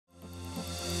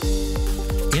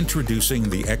Introducing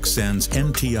the Xsens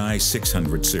MTi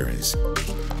 600 series.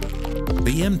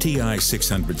 The MTi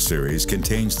 600 series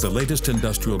contains the latest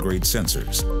industrial-grade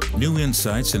sensors, new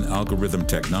insights in algorithm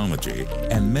technology,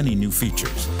 and many new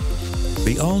features.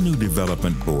 The all-new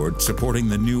development board supporting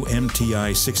the new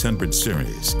MTi 600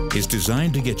 series is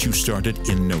designed to get you started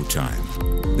in no time.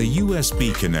 The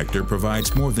USB connector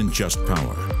provides more than just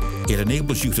power. It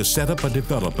enables you to set up a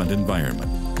development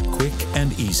environment, quick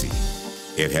and easy.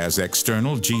 It has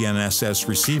external GNSS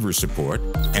receiver support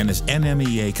and is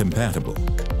NMEA compatible,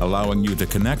 allowing you to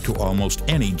connect to almost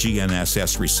any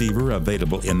GNSS receiver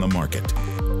available in the market.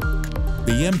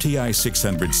 The MTi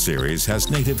 600 series has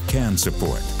native CAN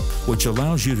support, which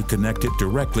allows you to connect it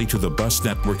directly to the bus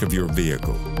network of your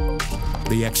vehicle.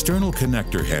 The external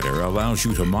connector header allows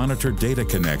you to monitor data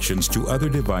connections to other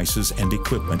devices and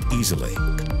equipment easily.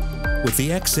 With the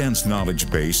Xsens knowledge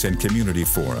base and community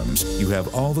forums, you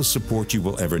have all the support you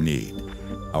will ever need.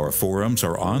 Our forums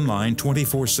are online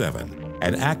 24/7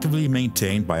 and actively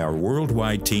maintained by our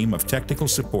worldwide team of technical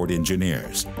support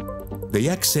engineers. The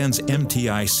Xsens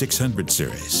MTi 600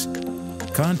 series.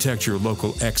 Contact your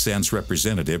local Xsens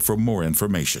representative for more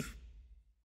information.